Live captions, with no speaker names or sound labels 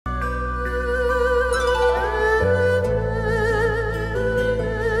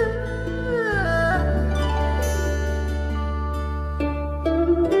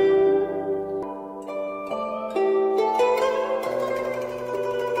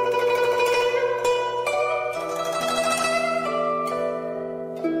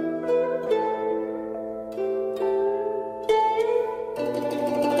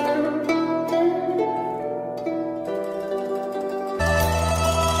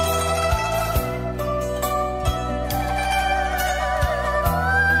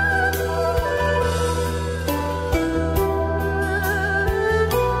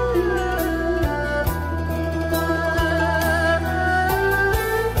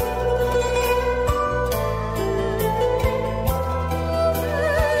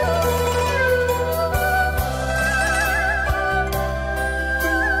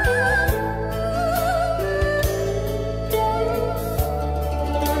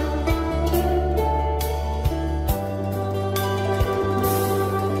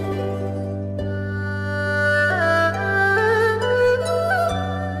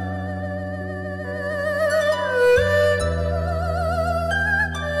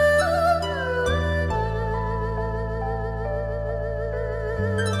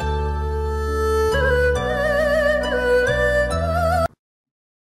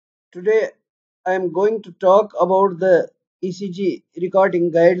Today I am going to talk about the ECG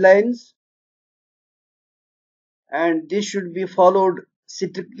recording guidelines, and this should be followed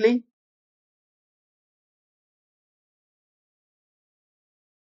strictly.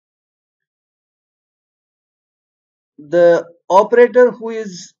 The operator who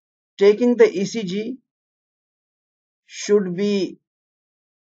is taking the ECG should be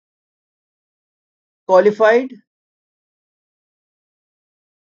qualified,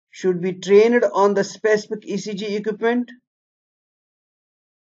 should be trained on the specific ECG equipment,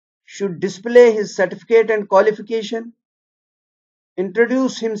 should display his certificate and qualification,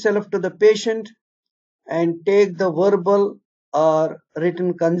 introduce himself to the patient, and take the verbal or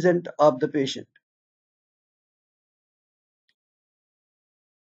written consent of the patient.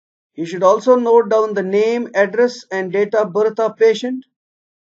 You should also note down the name, address, and date of birth of patient.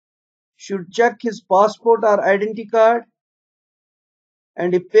 Should check his passport or identity card.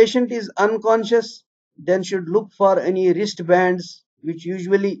 And if patient is unconscious, then should look for any wristbands, which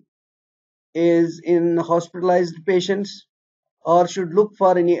usually is in hospitalized patients, or should look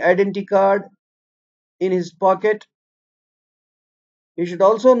for any identity card in his pocket. You should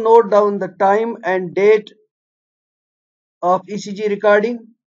also note down the time and date of ECG recording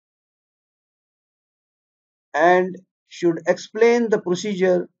and should explain the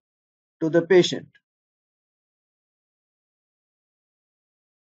procedure to the patient.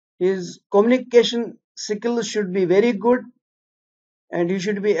 His communication skills should be very good, and he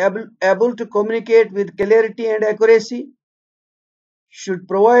should be able to communicate with clarity and accuracy, should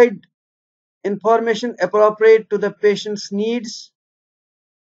provide information appropriate to the patient's needs,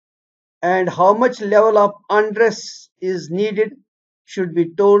 and how much level of undress is needed should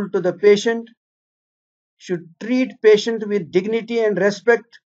be told to the patient, should treat patient with dignity and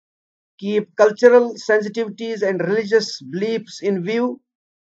respect, keep cultural sensitivities and religious beliefs in view,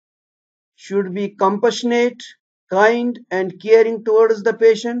 should be compassionate, kind, and caring towards the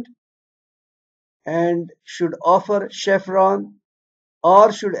patient, and should offer chaperone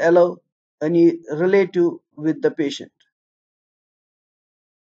or should allow any relative with the patient.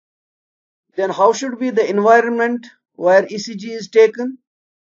 Then how should be the environment where ECG is taken?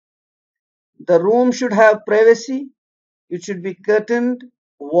 The room should have privacy. It should be curtained,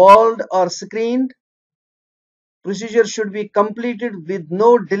 walled, or screened. Procedure should be completed with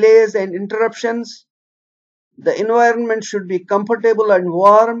no delays and interruptions. The environment should be comfortable and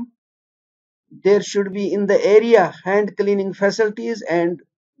warm. There should be in the area hand cleaning facilities and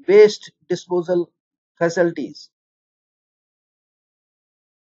waste disposal facilities.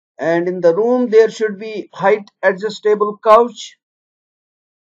 And in the room there should be height adjustable couch.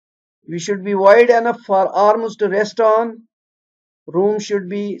 We should be wide enough for arms to rest on. Room should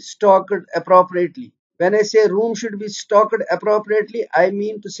be stocked appropriately. When I say room should be stocked appropriately, I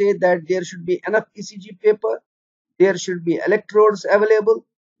mean to say that there should be enough ECG paper, there should be electrodes available,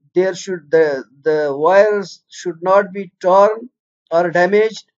 there should the wires should not be torn or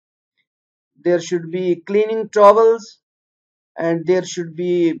damaged, there should be cleaning towels, and there should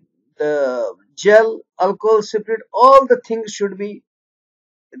be the gel, alcohol separate. All the things should be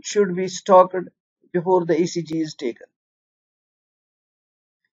stocked before the ECG is taken.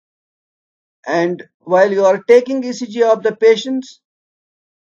 And while you are taking ECG of the patients,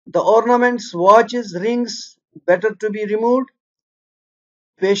 the ornaments, watches, rings better to be removed.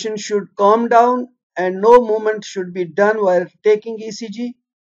 Patient should calm down and no movement should be done while taking ECG.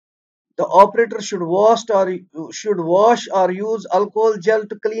 The operator should wash or use alcohol gel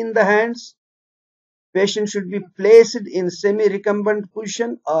to clean the hands. Patient should be placed in semi-recumbent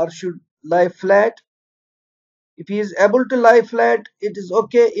position or should lie flat. If he is able to lie flat, it is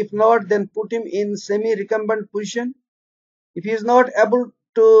okay. If not, then put him in semi-recumbent position. If he is not able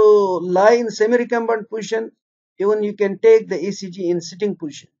to lie in semi-recumbent position, even you can take the ECG in sitting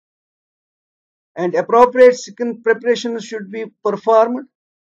position. And appropriate skin preparation should be performed.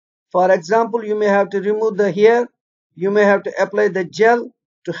 For example, you may have to remove the hair, you may have to apply the gel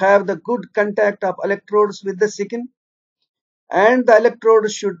to have the good contact of electrodes with the skin, and the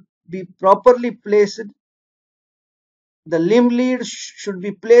electrodes should be properly placed. The limb leads should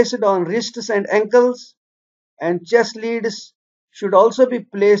be placed on wrists and ankles, and chest leads should also be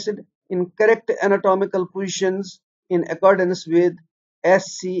placed in correct anatomical positions in accordance with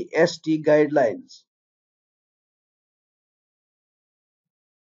SCST guidelines.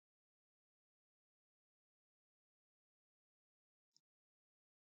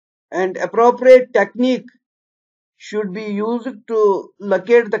 And appropriate technique should be used to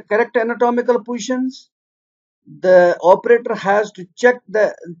locate the correct anatomical positions. The operator has to check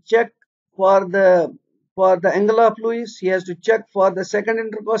for for the angle of Lewis. He has to check for the second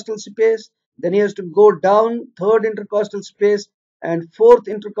intercostal space. Then he has to go down third intercostal space and fourth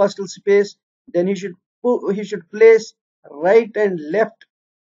intercostal space. Then he should place right and left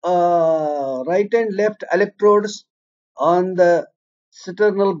electrodes on the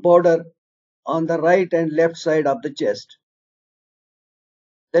sternal border on the right and left side of the chest.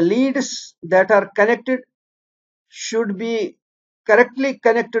 The leads that are connected should be correctly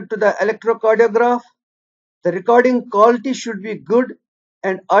connected to the electrocardiograph. The recording quality should be good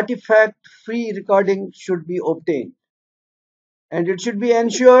and artifact-free recording should be obtained. And it should be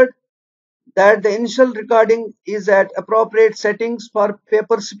ensured that the initial recording is at appropriate settings for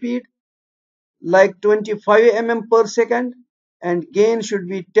paper speed, like 25 mm per second, and gain should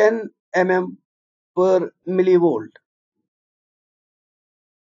be 10 mm per millivolt.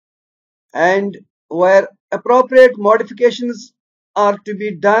 And where appropriate modifications are to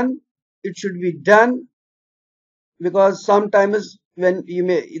be done, it should be done, because sometimes when you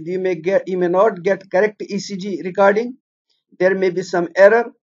may not get correct ECG recording, there may be some error.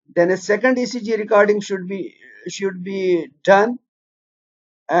 Then a second ECG recording should be done,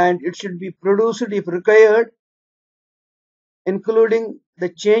 and it should be produced if required, including the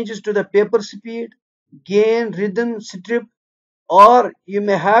changes to the paper speed, gain, rhythm, strip, or you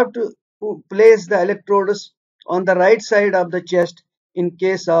may have to place the electrodes on the right side of the chest in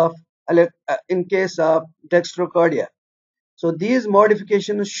case of dextrocardia. So these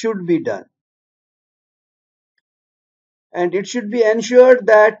modifications should be done, and it should be ensured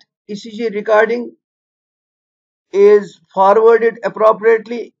that ECG recording is forwarded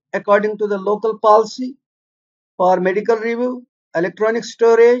appropriately according to the local policy for medical review, electronic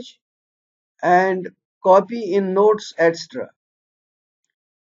storage, and copy in notes, etc.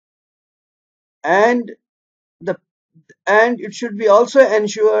 And the and it should be also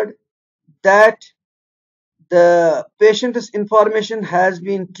ensured that the patient's information has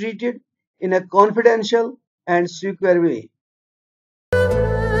been treated in a confidential and secure way.